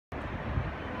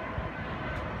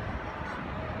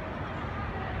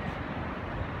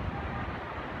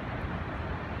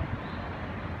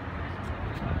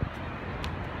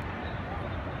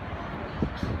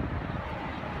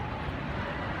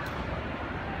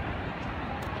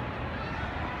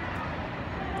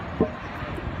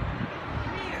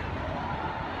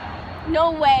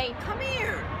No way. Come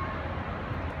here.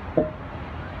 Or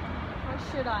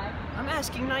should I? I'm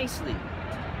asking nicely.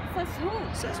 Says who?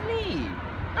 Says me.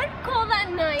 I'd call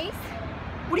that nice.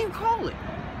 What do you call it?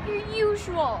 Your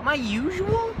usual. My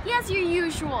usual? Yes, your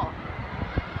usual.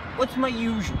 What's my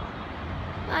usual?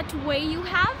 That way you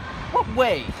have? What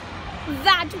way?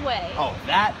 That way. Oh,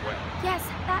 that way. Yes,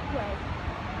 that way.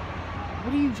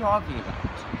 What are you talking about?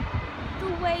 The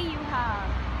way you have.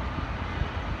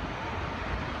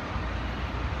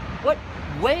 What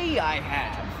way I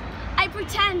have? I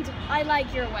pretend I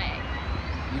like your way.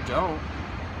 You don't.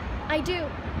 I do.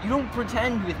 You don't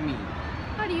pretend with me.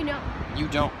 How do you know? You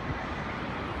don't.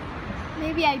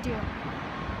 Maybe I do.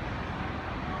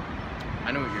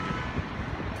 I know what you're doing.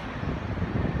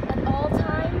 At all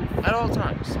times? At all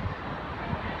times.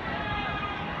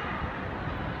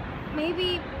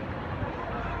 Maybe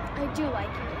I do like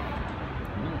your way.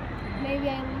 Maybe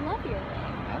I love your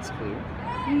way. That's clear.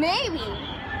 Maybe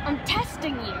I'm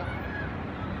testing you.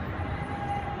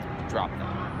 Drop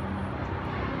that.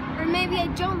 Or maybe I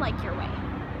don't like your way.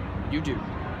 You do.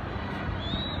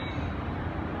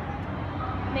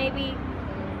 Maybe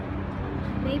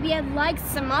I'd like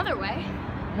some other way.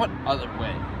 What other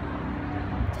way?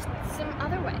 Just some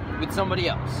other way. With somebody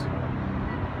else?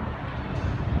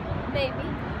 Maybe.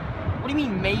 What do you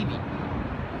mean, maybe?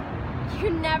 You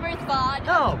never thought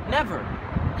No, never.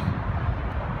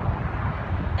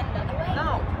 another way?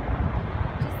 No.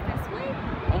 Just this way?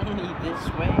 Only this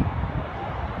way?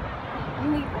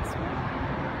 Only this way?